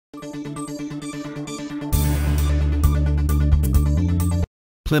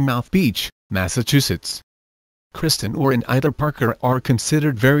Plymouth Beach, Massachusetts. Kristen Orr and Ida Parker are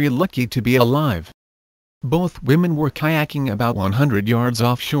considered very lucky to be alive. Both women were kayaking about 100 yards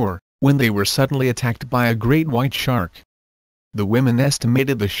offshore, when they were suddenly attacked by a great white shark. The women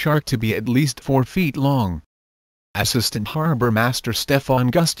estimated the shark to be at least 4 feet long. Assistant Harbor Master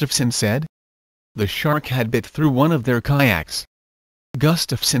Stefan Gustafsson said, "The shark had bit through one of their kayaks."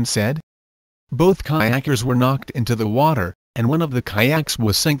 Gustafsson said, "Both kayakers were knocked into the water, and one of the kayaks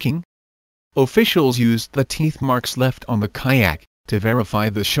was sinking." Officials used the teeth marks left on the kayak to verify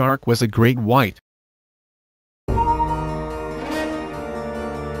the shark was a great white.